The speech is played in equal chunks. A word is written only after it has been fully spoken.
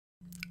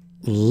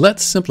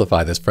Let's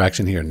simplify this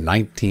fraction here,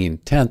 19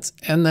 tenths,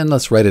 and then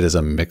let's write it as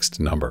a mixed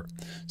number.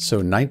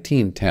 So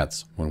 19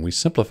 tenths, when we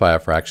simplify a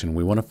fraction,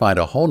 we want to find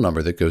a whole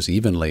number that goes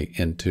evenly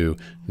into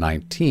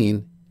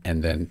 19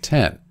 and then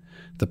 10.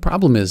 The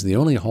problem is the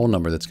only whole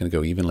number that's going to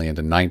go evenly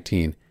into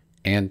 19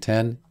 and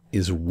 10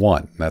 is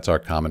 1. That's our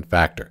common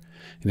factor.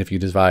 And if you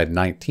divide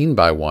 19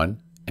 by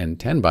 1 and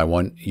 10 by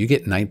 1, you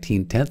get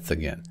 19 tenths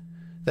again.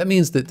 That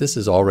means that this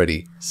is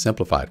already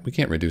simplified. We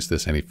can't reduce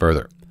this any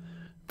further.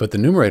 But the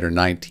numerator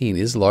 19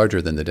 is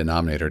larger than the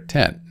denominator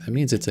 10. That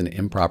means it's an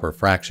improper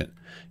fraction,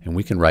 and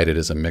we can write it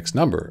as a mixed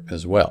number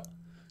as well.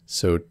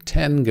 So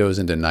 10 goes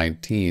into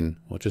 19,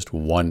 well, just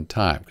one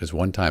time, because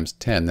 1 times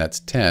 10, that's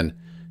 10.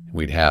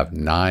 We'd have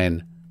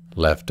 9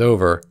 left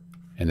over,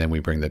 and then we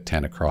bring the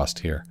 10 across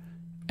here,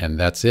 and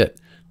that's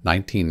it.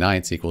 19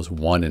 ninths equals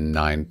 1 and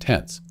 9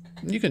 tenths.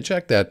 You can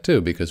check that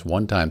too, because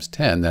 1 times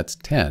 10, that's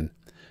 10.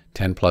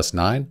 10 plus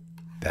 9,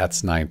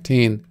 that's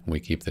 19. We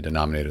keep the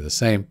denominator the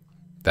same.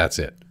 That's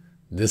it.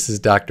 This is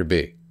Dr.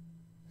 B.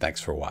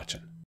 Thanks for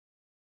watching.